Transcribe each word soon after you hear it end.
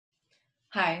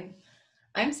Hi,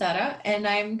 I'm Sara, and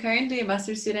I'm currently a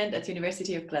master's student at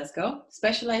University of Glasgow,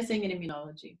 specializing in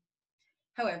immunology.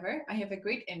 However, I have a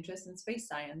great interest in space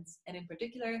science, and in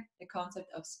particular, the concept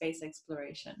of space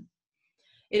exploration.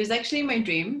 It is actually my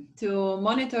dream to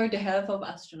monitor the health of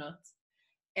astronauts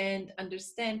and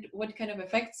understand what kind of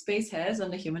effect space has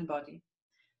on the human body,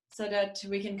 so that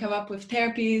we can come up with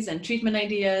therapies and treatment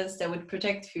ideas that would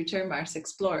protect future Mars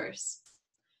explorers.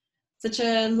 Such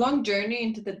a long journey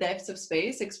into the depths of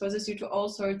space exposes you to all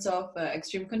sorts of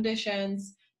extreme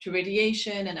conditions, to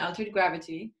radiation and altered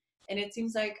gravity. And it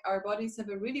seems like our bodies have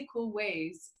a really cool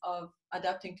ways of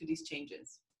adapting to these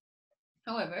changes.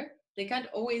 However, they can't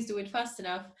always do it fast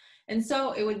enough. And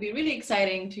so it would be really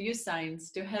exciting to use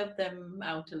science to help them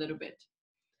out a little bit.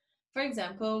 For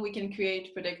example, we can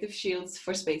create protective shields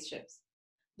for spaceships.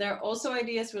 There are also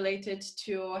ideas related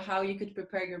to how you could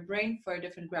prepare your brain for a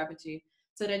different gravity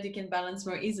so that you can balance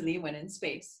more easily when in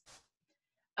space.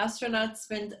 Astronauts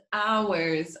spend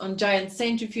hours on giant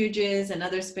centrifuges and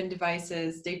other spin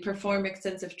devices. They perform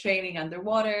extensive training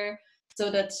underwater so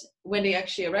that when they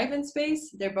actually arrive in space,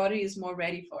 their body is more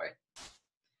ready for it.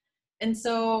 And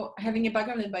so having a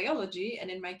background in biology,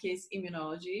 and in my case,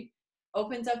 immunology,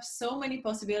 opens up so many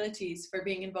possibilities for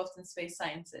being involved in space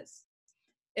sciences.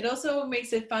 It also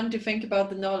makes it fun to think about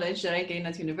the knowledge that I gained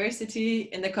at university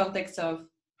in the context of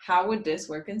how would this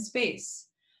work in space?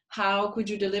 How could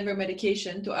you deliver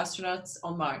medication to astronauts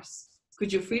on Mars?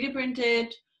 Could you 3D print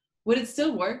it? Would it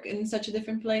still work in such a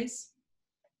different place?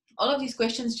 All of these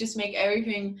questions just make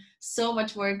everything so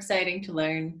much more exciting to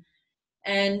learn.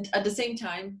 And at the same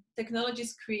time,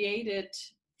 technologies created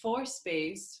for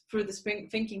space through the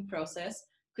thinking process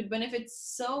could benefit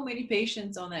so many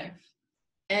patients on Earth.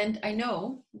 And I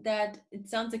know that it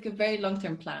sounds like a very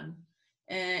long-term plan.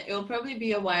 It will probably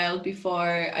be a while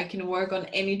before I can work on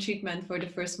any treatment for the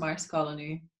first Mars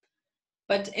colony.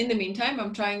 But in the meantime,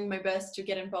 I'm trying my best to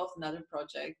get involved in other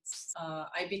projects.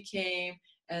 I became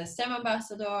a STEM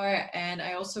ambassador, and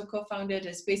I also co-founded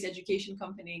a space education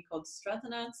company called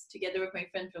Strattonauts together with my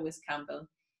friend Lewis Campbell.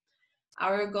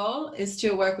 Our goal is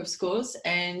to work with schools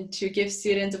and to give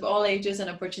students of all ages an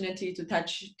opportunity to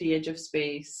touch the edge of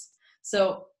space.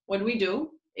 So what we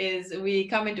do is we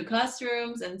come into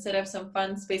classrooms and set up some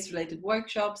fun space-related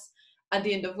workshops, at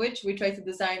the end of which we try to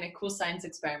design a cool science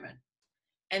experiment.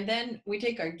 And then we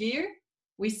take our gear,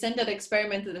 we send that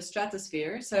experiment to the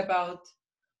stratosphere, so about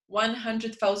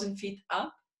 100,000 feet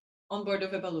up on board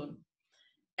of a balloon.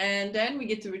 And then we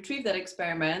get to retrieve that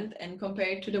experiment and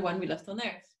compare it to the one we left on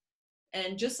Earth.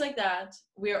 And just like that,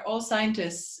 we are all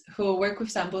scientists who work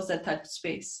with samples that touch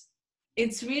space.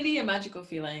 It's really a magical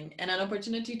feeling and an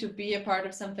opportunity to be a part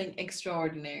of something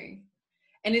extraordinary.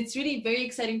 And it's really very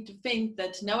exciting to think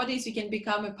that nowadays you can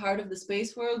become a part of the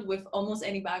space world with almost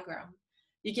any background.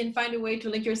 You can find a way to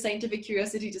link your scientific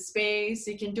curiosity to space.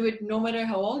 You can do it no matter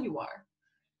how old you are.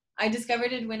 I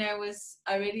discovered it when I was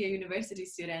already a university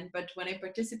student, but when I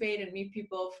participate and meet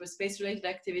people for space-related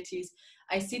activities,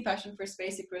 I see passion for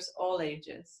space across all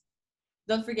ages.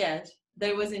 Don't forget,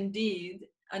 there was indeed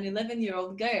an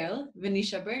 11-year-old girl,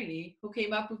 Venetia Burney, who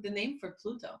came up with the name for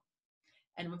Pluto.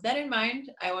 And with that in mind,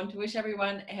 I want to wish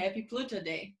everyone a happy Pluto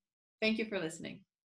Day. Thank you for listening.